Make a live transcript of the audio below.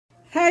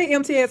Hey,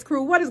 MTS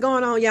crew, what is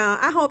going on, y'all?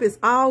 I hope it's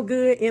all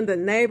good in the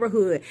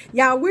neighborhood.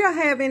 Y'all, we're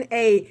having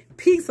a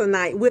pizza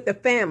night with the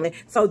family.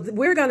 So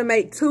we're going to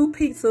make 2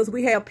 pizzas.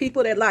 We have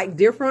people that like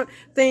different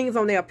things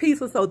on their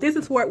pizza. So this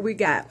is what we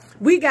got.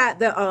 We got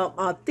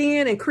the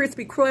thin and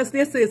crispy crust.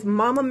 This is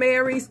Mama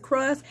Mary's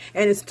crust,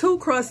 and it's 2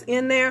 crusts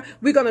in there.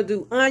 We're going to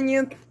do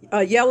onion,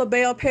 yellow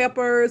bell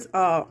peppers,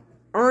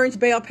 orange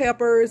bell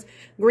peppers,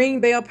 green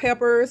bell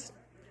peppers,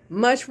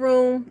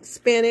 mushroom,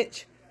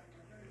 spinach,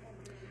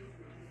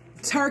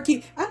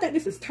 turkey. I think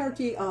this is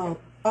turkey.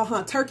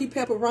 Turkey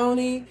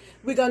pepperoni.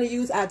 We're gonna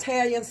use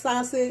Italian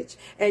sausage,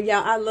 and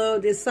y'all, I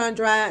love this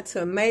sun-dried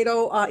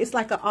tomato. It's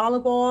like an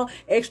olive oil,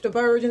 extra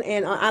virgin,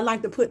 and I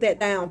like to put that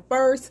down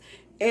first.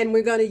 And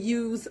we're gonna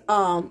use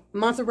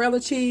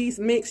mozzarella cheese,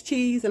 mixed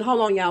cheese, and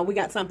hold on, y'all, we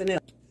got something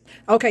else.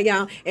 Okay,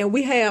 y'all, and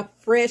we have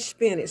fresh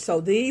spinach. So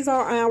these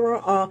are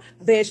our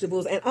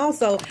vegetables. And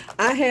also,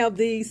 I have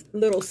these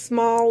little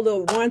small,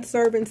 little 1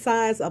 serving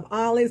size of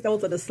olives.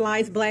 Those are the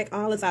sliced black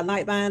olives. I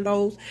like buying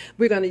those.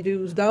 We're going to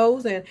use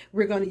those, and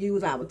we're going to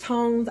use our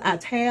tones,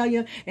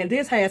 Italian. And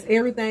this has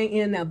everything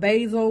in there,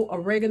 basil,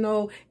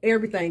 oregano,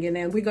 everything. And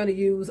then we're going to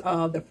use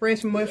the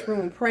fresh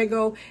mushroom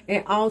prego,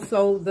 and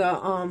also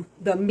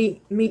the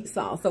meat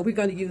sauce. So we're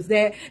going to use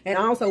that. And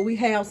also, we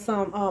have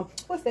some,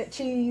 what's that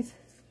cheese?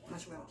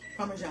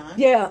 Parmesan.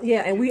 Yeah,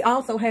 and we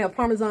also have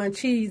Parmesan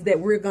cheese that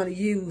we're going to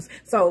use.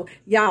 So,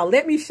 y'all,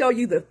 let me show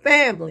you the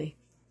family.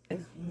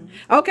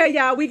 Okay,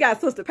 y'all, we got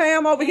Sister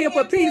Pam over here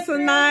for pizza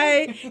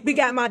night. We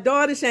got my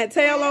daughter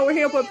Chantel over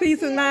here for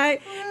pizza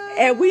night.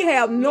 And we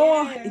have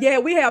Noah. Yeah,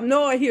 we have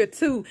Noah here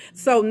too.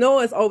 So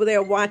Noah's over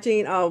there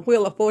watching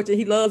Wheel of Fortune.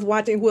 He loves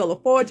watching Wheel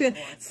of Fortune.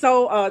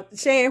 So,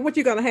 Shan, what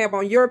you going to have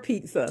on your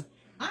pizza?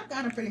 I'm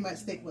going to pretty much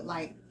stick with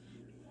like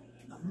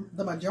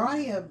the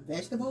majority of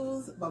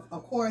vegetables, but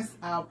of course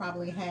I'll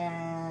probably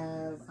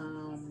have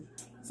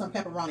some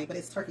pepperoni, but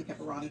it's turkey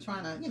pepperoni,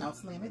 trying to, you know,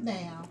 slim it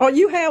down. Oh,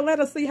 you have? Let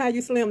us see how you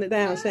slimmed it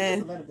down, Shan.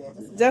 Just a little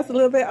bit. Just a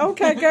little bit.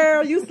 Okay,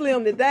 girl, you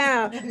slimmed it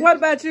down. What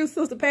about you,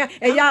 Sister Pam?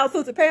 And y'all,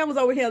 Sister Pam was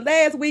over here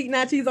last week.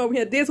 Now she's over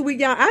here this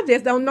week, y'all. I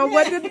just don't know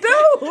what to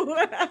do.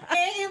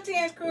 Hey,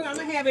 MTS crew, I'm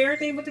going to have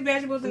everything with the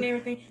vegetables and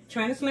everything.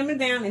 Trying to slim it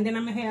down, and then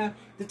I'm going to have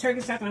the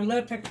turkey sauce. I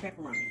love turkey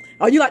pepperoni.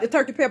 Oh, you like the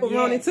turkey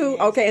pepperoni yes, too?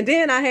 Yes. Okay, and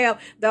then I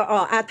have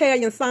the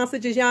Italian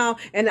sausages, y'all.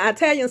 And the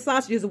Italian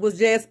sausages was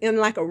just in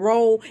like a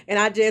roll. And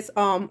I just,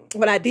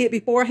 what I did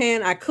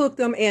beforehand, I cooked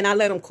them and I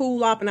let them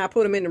cool off, and I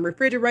put them in the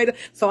refrigerator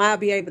so I'll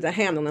be able to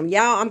handle them.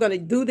 Y'all, I'm going to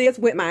do this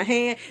with my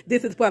hand.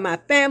 This is for my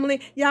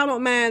family. Y'all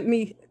don't mind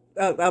me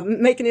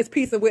making this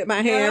pizza with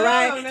my hand,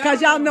 right?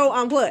 Because y'all know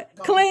I'm what?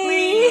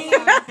 Clean.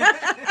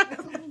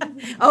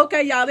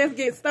 Okay, y'all, let's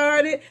get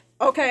started.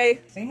 Okay.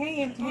 Say hey,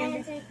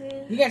 Hey,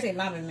 MTS. You guys say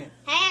louder than that.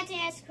 Hey,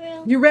 MTS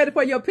crew. You ready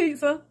for your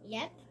pizza?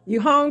 Yep.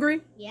 You hungry?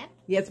 Yep.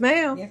 Yes,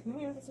 ma'am. Yes,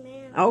 ma'am. Yes,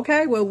 ma'am.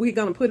 Okay, well, we're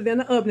going to put it in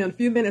the oven in a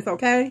few minutes,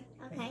 okay?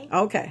 Okay.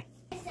 Okay.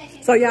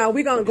 So, y'all,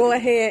 we're going to go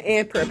ahead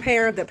and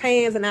prepare the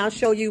pans, and I'll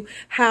show you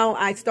how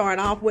I start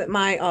off with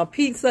my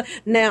pizza.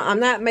 Now,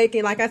 I'm not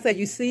making, like I said,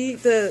 you see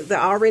the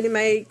already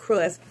made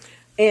crust,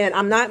 and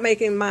I'm not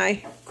making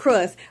my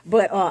crust,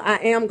 but I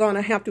am going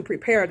to have to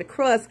prepare the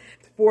crust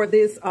for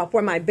this,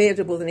 for my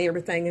vegetables and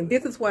everything. And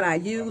this is what I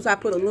use. I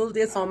put a little of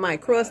this on my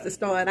crust to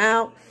start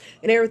out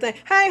and everything.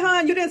 Hey,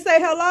 hon, you didn't say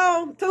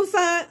hello,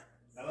 Tucson?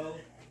 Hello.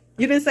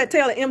 You didn't say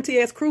tell the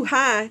MTS crew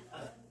hi.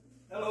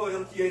 Hello,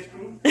 MTS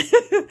crew.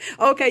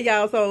 Okay,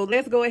 y'all, so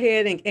let's go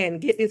ahead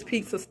and get this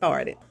pizza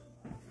started.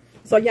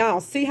 So, y'all,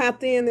 see how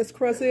thin this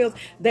crust is?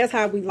 That's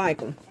how we like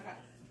them.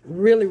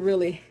 Really,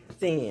 really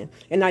thin.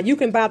 And now you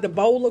can buy the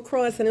bowl of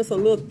crust, and it's a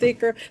little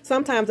thicker.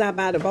 Sometimes I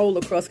buy the bowl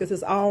of crust because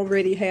it's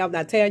already have the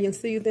Italian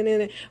seasoning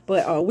in it.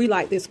 But we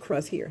like this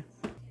crust here.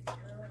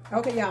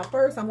 Okay, y'all,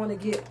 first I want to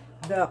get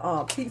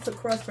the pizza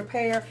crust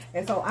prepared.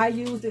 And so I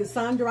use this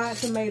sun-dried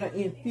tomato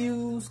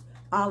infused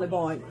olive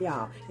oil,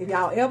 y'all. If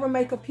y'all ever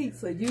make a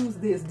pizza, use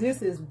this.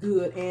 This is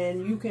good,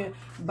 and you can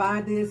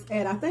buy this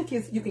at, I think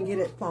you can get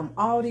it from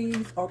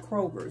Aldi's or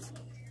Kroger's.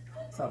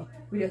 So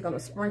we're just gonna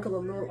sprinkle a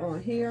little on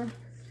here,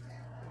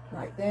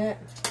 like that.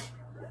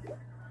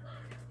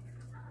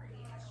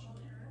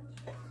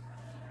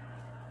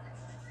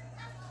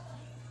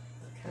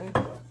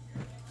 Okay.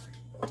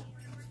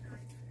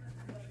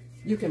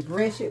 You can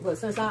brush it, but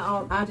since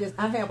I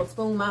have a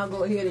spoon, I'll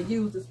go ahead and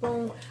use the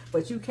spoon.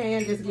 But you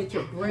can just get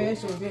your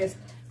brush and just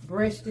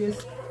brush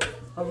this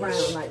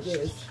around like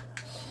this.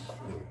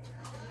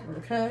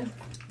 Okay?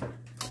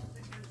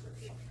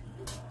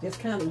 Just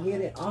kind of get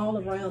it all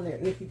around there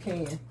if you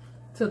can,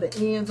 to the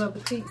ends of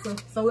the pizza.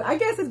 So I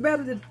guess it's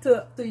better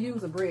to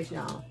use a brush,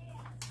 y'all.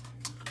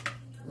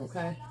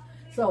 Okay?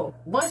 So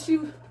once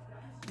you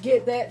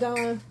get that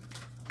done,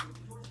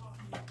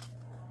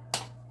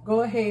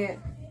 go ahead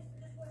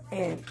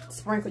and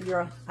sprinkle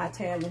your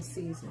Italian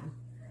seasoning.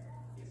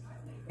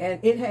 And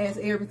it has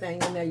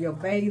everything in there, your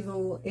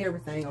basil,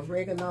 everything,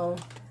 oregano.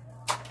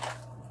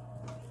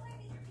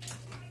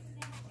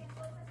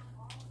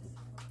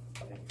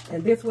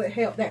 And this would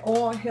help, that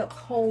oil helps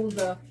hold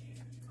the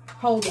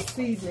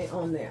seasoning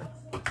on there.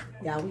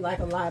 Y'all, we like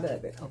a lot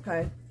of it,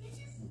 okay?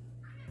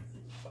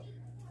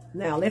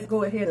 Now, let's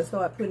go ahead and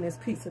start putting this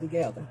pizza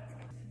together.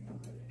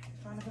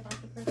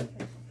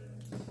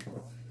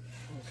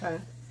 Okay.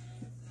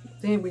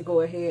 Then we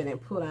go ahead and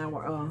put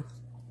our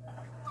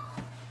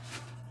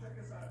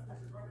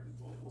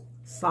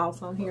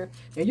sauce on here.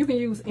 And you can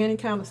use any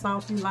kind of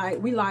sauce you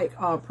like. We like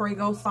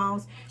Prego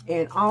sauce.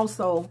 And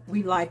also,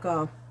 we like,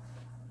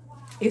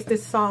 it's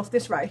this sauce,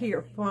 this right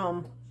here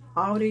from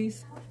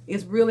Aldi's.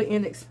 It's really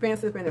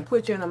inexpensive and it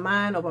puts you in the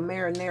mind of a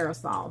marinara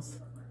sauce.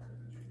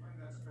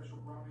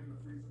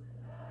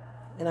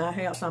 And I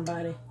have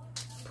somebody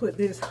put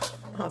this,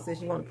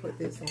 says you want to put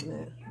this on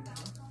there.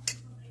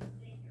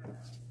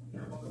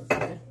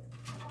 Okay.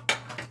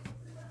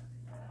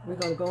 We're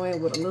going to go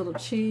in with a little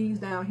cheese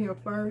down here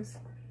first.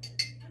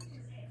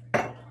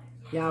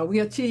 Y'all, we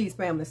a cheese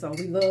family, so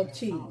we love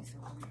cheese.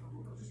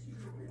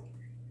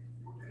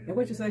 And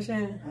what you say,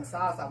 Shan? And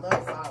sauce, I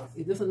love sauce.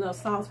 Is this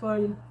enough sauce for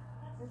you?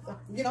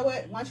 You know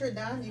what? Once you're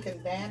done, you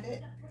can band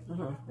it. With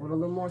a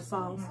little more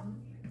sauce.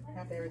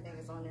 After everything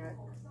is on there.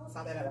 I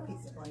saw that at a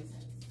pizza place.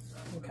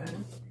 Okay.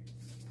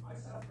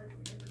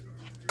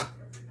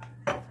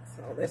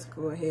 So let's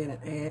go ahead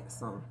and add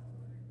some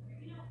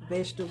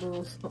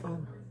vegetables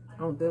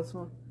on this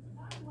one.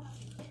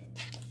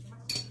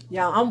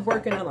 Y'all, I'm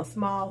working on a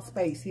small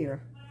space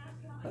here,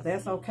 but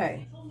that's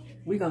okay.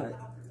 We're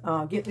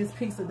gonna get this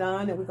pizza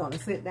done, and we're gonna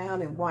sit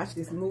down and watch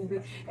this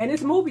movie. And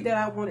this movie that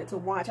I wanted to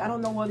watch, I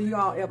don't know whether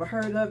y'all ever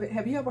heard of it.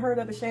 Have you ever heard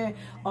of it, Shan?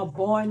 A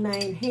Boy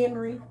Named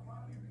Henry.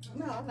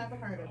 No, I've never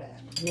heard of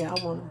that. Yeah,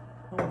 I wanna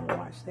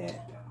watch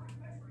that.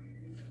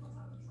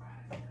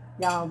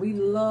 Y'all, we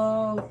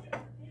love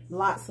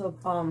lots of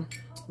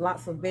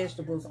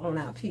vegetables on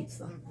our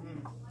pizza.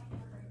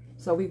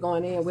 So we're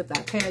going in with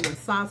our Italian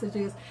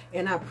sausages,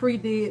 and I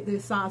pre-did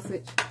this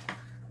sausage.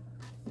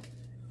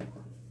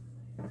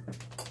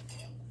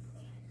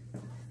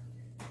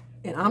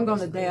 And I'm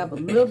gonna dab a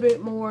little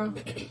bit more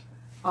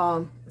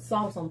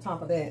sauce on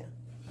top of that,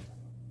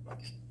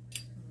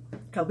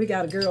 cause we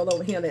got a girl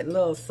over here that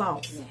loves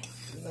sauce.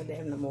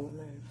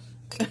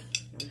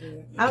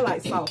 I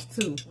like sauce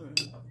too.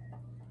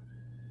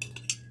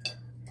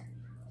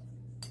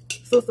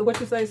 Sister, what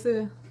you say,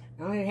 sis?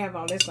 I don't even have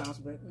all this sauce,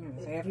 but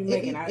after you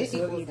make it, I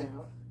still eat it.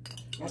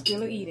 I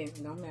still eat it.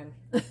 It don't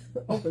matter.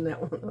 Open that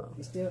one up.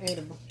 It's still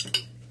edible.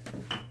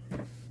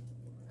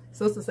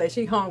 Sister say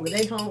she hungry.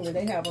 They hungry.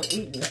 They haven't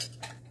eaten.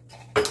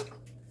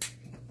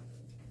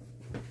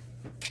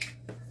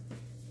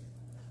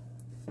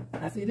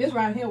 I see this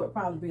right here would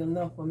probably be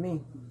enough for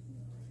me.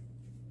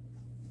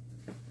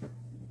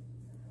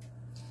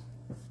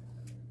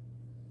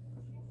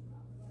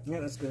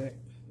 That was good.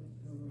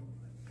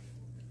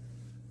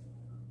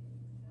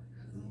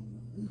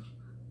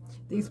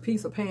 These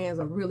pizza pans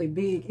are really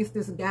big. It's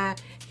this guy,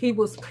 he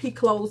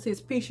closed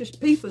his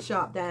pizza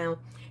shop down,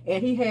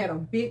 and he had a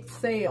big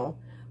sale,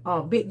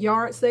 big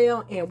yard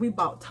sale, and we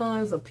bought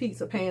tons of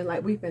pizza pans,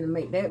 like we finna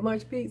make that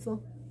much pizza.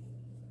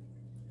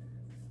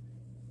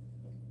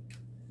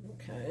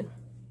 Okay.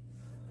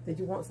 Did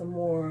you want some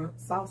more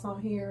sauce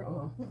on here,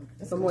 or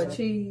some more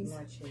cheese?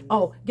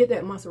 Oh, get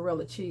that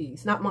mozzarella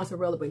cheese. Not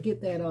mozzarella, but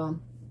get that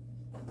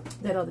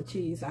that other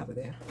cheese out of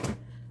there.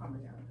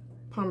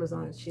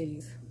 Parmesan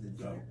cheese.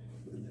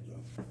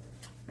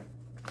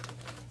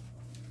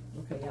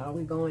 Okay, y'all,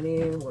 we going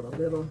in with a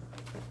little.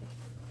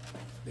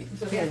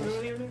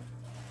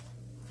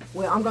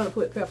 Well, I'm gonna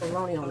put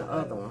pepperoni on the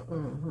other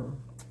one.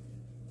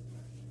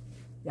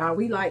 Y'all,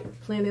 we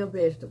like plenty of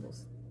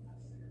vegetables.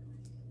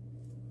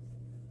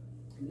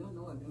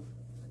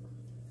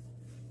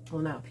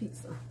 On our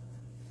pizza.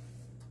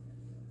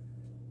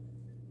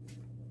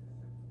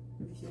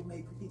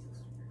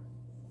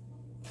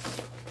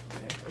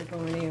 Okay, we're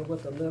going in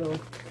with a little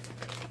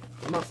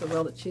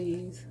mozzarella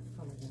cheese.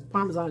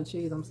 Parmesan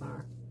cheese, I'm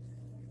sorry.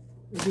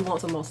 If you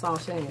want some more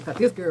sauce, Shan, because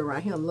this girl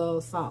right here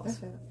loves sauce. That's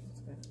good.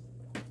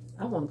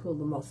 I want to put a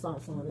little more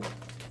sauce on it.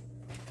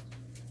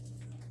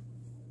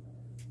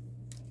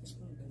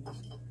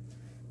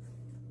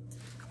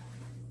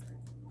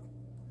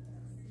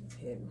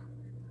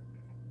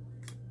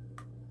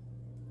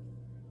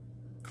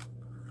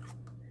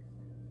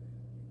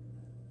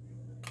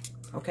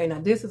 Okay, now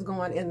this is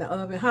going in the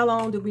oven. How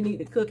long do we need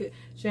to cook it,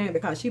 Shan?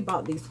 Because she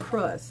bought these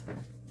crusts.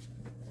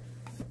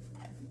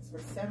 For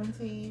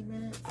 17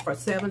 minutes. For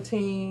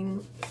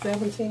 17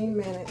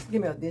 minutes.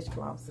 Give me a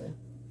dishcloth, sir.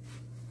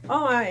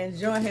 Oh, I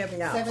enjoy having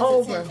y'all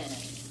over. 7 to 10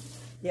 minutes.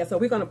 Yeah, so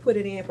we're gonna put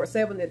it in for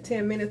 7 to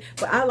 10 minutes.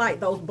 But I like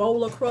those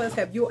bowler crusts.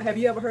 Have you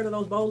ever heard of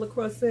those bowler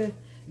crusts?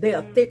 They're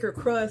a thicker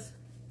crust.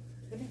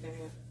 And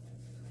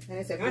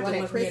it said if you want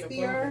it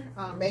crispier,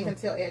 bake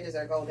until edges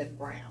are golden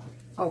brown.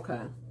 Okay.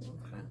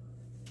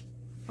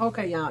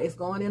 Okay, y'all, it's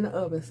going in the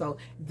oven. So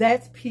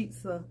that's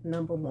pizza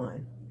number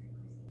 1.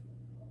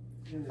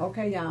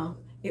 Okay, y'all,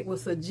 it will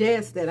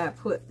suggest that I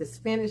put the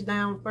spinach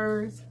down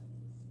first.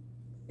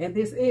 And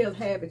this is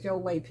Have It Your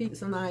Way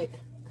pizza night.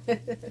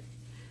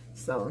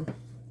 So,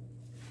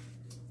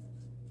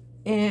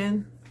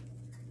 and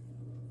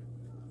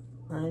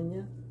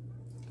onion.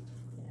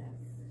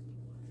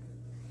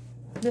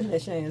 This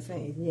is Shane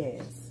saying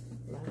yes.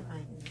 Love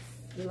onions.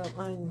 You love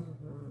onion.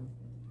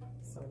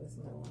 So this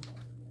little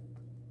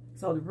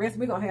So the rest,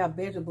 we're going to have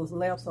vegetables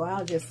left, so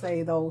I'll just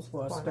save those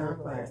for a For an stir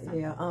omelet fry. or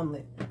Yeah,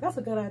 omelet. That's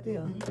a good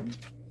idea.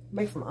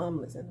 Make some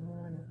omelets in the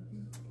morning.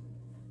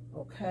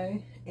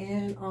 Okay,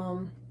 and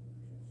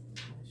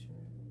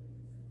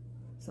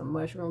some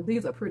mushrooms.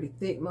 These are pretty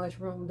thick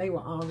mushrooms. They were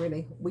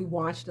already, we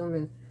washed them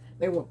and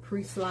they were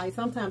pre-sliced.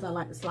 Sometimes I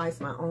like to slice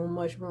my own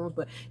mushrooms,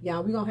 but yeah,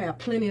 we're going to have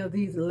plenty of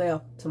these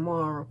left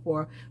tomorrow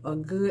for a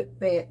good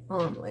fat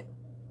omelet.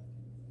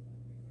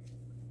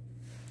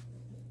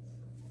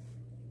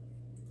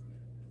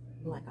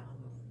 like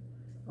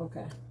olive.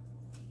 Okay.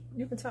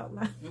 You can talk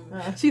now.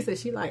 She said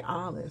she like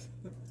olives.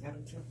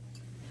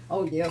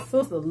 Oh yeah,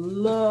 sister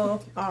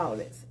love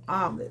olives.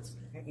 Olives.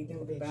 Be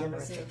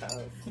generous with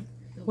those.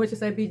 What you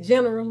say? Be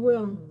generous with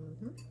them.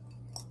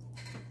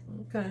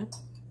 Okay.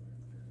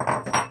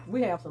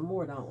 We have some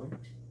more, don't we?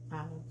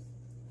 Olives.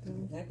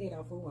 I did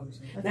all food ones.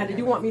 Now, did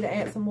you want me to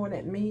add some more of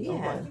that meat? or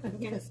Yeah, what?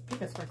 you can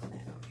sprinkle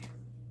that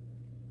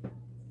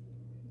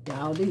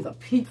on. Y'all, these are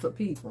pizza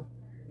people.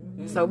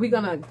 So we're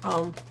gonna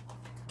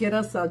get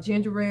us a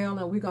ginger ale,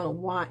 and we're gonna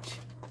watch.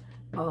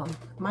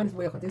 Might as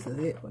well, cause this is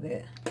it for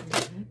that.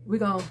 We're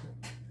gonna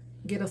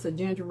get us a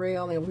ginger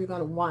ale, and we're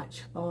gonna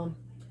watch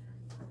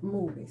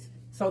movies.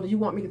 So do you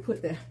want me to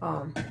put the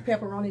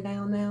pepperoni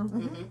down now?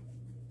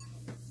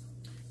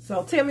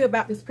 So tell me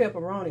about this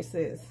pepperoni,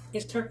 sis.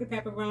 It's turkey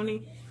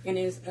pepperoni, and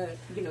it's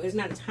you know, it's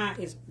not as hot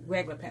as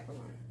regular pepperoni.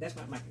 That's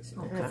what Mike said.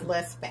 Okay. It's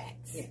less fat.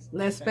 Yes.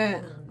 Less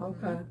fat.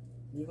 Okay.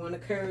 You want to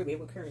curb, it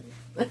will curb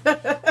you. I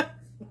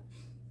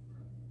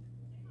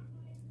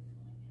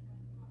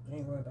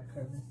ain't worried about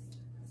curbing.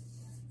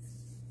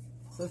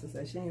 Sister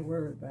said she ain't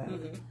worried about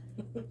it.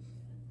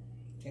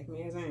 Take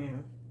me as I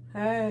am.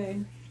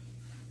 Hey.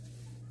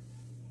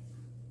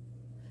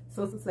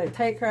 Sister said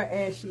take her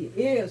as she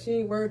is. She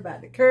ain't worried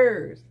about the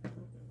curves.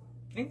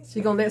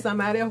 She gonna let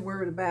somebody else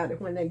worry about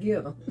it when they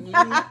get them.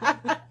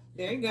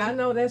 There you go. I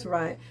know that's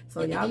right.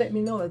 So y'all let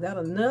me know, is that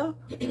enough?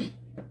 Yeah,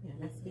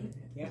 that's good.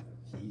 Yeah.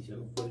 She sure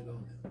put it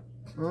on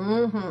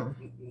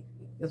Mm-hmm.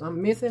 If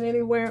I'm missing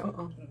anywhere,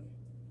 Oh,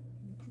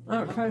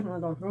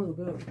 pepperoni don't really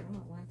good. I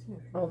want one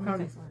too. Okay. I'll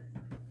taste one.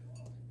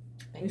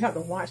 You have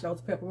to watch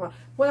those pepperoni.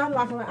 What I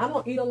like, I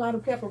don't eat a lot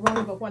of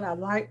pepperoni, but what I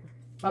like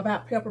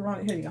about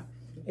pepperoni here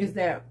is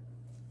that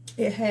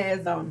it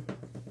has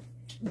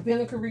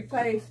vinegary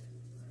taste,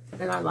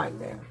 and I like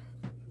that.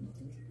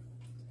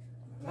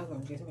 I was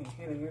going to get me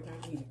a heavy every time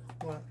you eat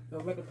it. What? The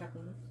regular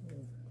pepperoni.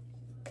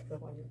 The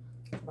one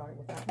you bought it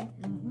without it?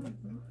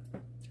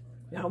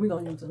 Y'all, we're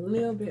going to use a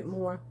little bit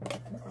more,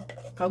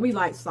 because we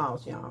like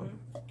sauce, y'all.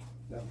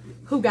 it.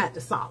 Who got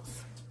the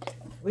sauce?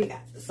 We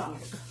got the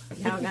sauce.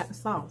 Y'all got the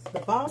sauce. The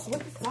boss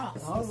with the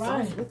sauce. All The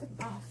right. sauce with the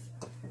boss.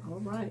 All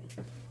right.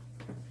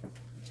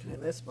 Okay,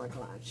 let's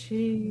sprinkle our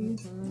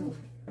cheese.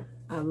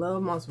 I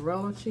love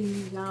mozzarella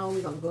cheese, y'all.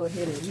 We're going to go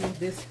ahead and use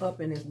this up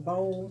in this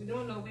bowl. We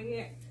don't know where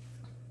yet.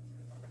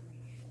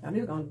 Now,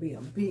 this is going to be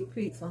a big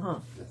pizza, huh?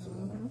 That's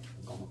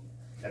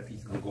that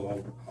piece gonna go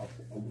over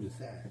the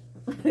side.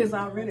 It's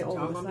already over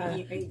All the gonna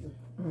side. be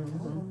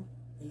eaten.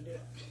 Eat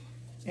it.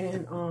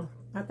 And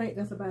I think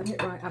that's about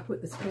it, right? I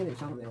put the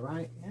spinach on there,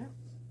 right?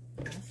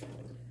 That's it.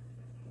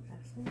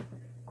 That's it.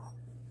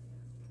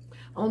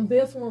 On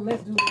this one,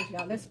 let's do this,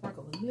 y'all. Let's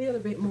sprinkle a little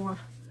bit more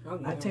Oh,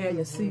 yeah.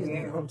 Italian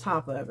seasoning Yeah. on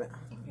top of it.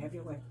 Have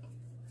your way.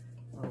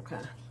 Okay.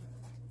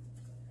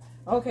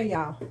 Okay,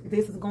 y'all.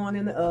 This is going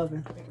in the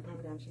oven. Take the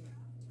Parmesan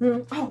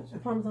cheese. Oh, the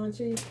Parmesan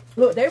cheese.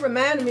 Look, they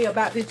reminded me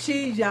about the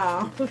cheese,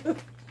 y'all.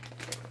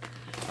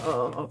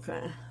 Oh,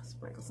 okay.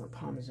 Sprinkle some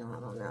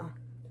Parmesan on there.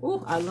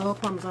 Ooh, I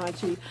love Parmesan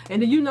cheese.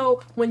 And do you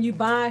know, when you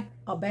buy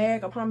a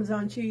bag of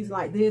Parmesan cheese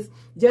like this,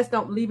 just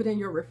don't leave it in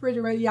your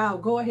refrigerator, y'all.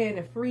 Go ahead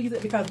and freeze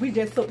it, because we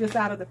just took this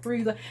out of the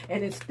freezer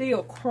and it's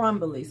still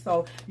crumbly.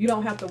 So you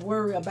don't have to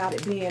worry about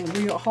it being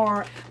real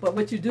hard. But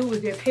what you do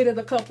is just hit it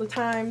a couple of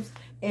times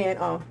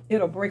and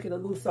it'll break it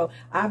loose. So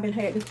I've been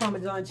had this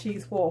Parmesan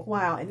cheese for a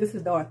while, and this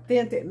is the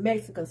authentic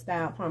Mexican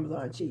style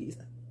Parmesan cheese.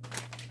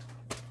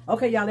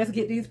 Okay, y'all, let's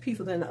get these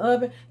pieces in the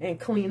oven and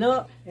clean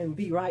up and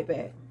be right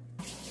back.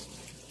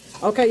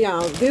 Okay,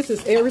 y'all, this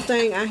is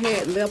everything I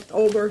had left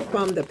over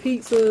from the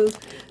pizzas.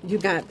 You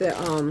got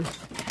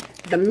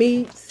the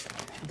meats,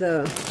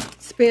 the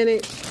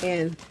spinach,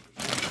 and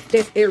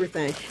that's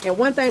everything. And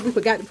one thing we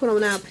forgot to put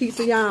on our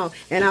pizza, y'all,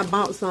 and I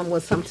bought some,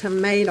 was some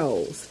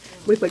tomatoes.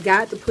 We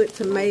forgot to put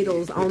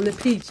tomatoes on the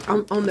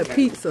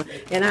pizza,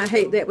 and I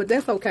hate that, but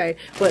that's okay.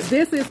 But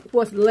this is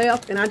what's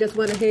left, and I just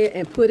went ahead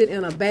and put it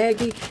in a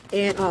baggie,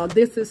 and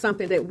this is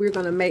something that we're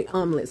going to make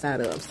omelets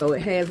out of. So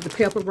it has the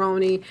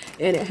pepperoni,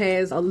 and it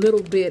has a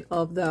little bit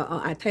of the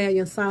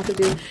Italian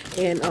sausages,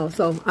 and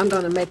so I'm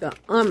going to make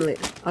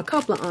a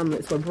couple of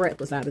omelets for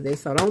breakfast out of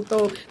this. So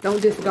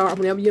don't discard.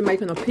 Whenever you're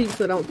making a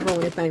pizza, don't throw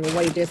anything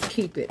away, just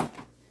keep it.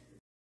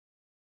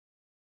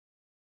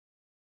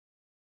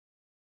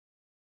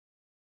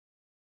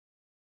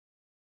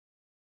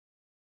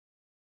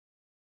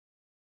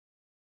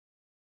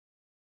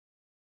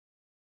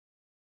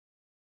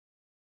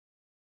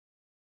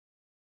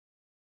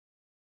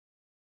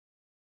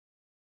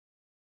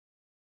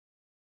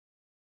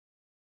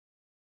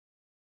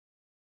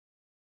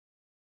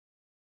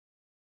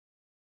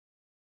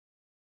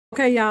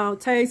 Okay, y'all,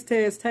 taste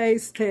test.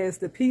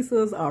 The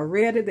pizzas are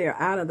ready. They're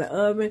out of the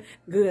oven,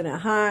 good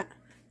and hot.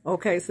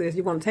 Okay, sis,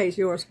 you want to taste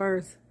yours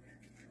first?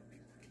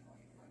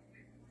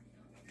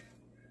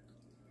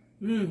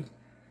 Mmm.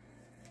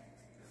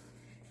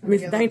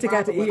 Miss Dainty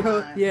got to eat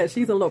her. Yeah,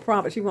 she's a little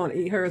prompt. She want to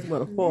eat hers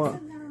with a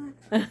fork.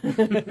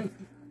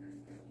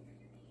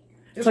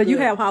 So you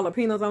have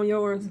jalapenos on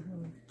yours?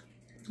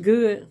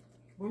 Good.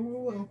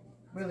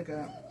 Really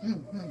good.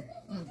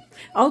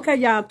 Okay,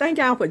 y'all. Thank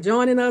y'all for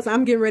joining us.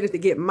 I'm getting ready to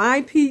get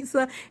my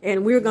pizza,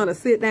 and we're going to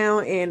sit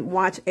down and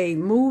watch a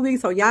movie.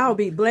 So y'all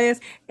be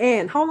blessed.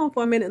 And hold on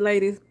for a minute,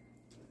 ladies.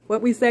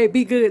 What we say,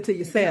 be good to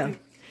yourself.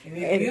 And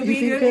if you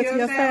be good to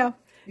yourself,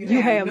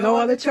 you have no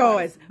other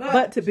choice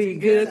but to be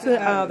good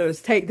to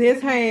others. Take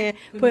this hand,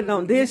 put it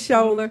on this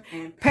shoulder,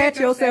 pat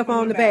yourself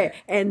on the back,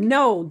 and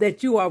know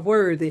that you are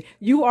worthy.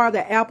 You are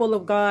the apple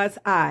of God's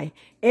eye.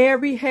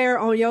 Every hair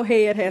on your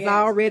head has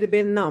already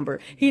been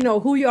numbered. He know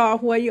who you are,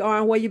 where you are,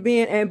 and where you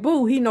been, and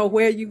boo, he know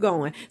where you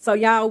going. So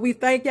y'all, we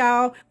thank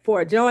y'all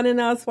for joining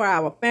us for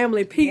our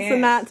family pizza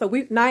night. So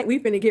we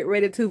finna get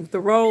ready to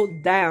throw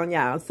down,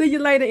 y'all. See you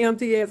later,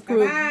 MTS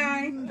crew.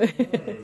 Bye.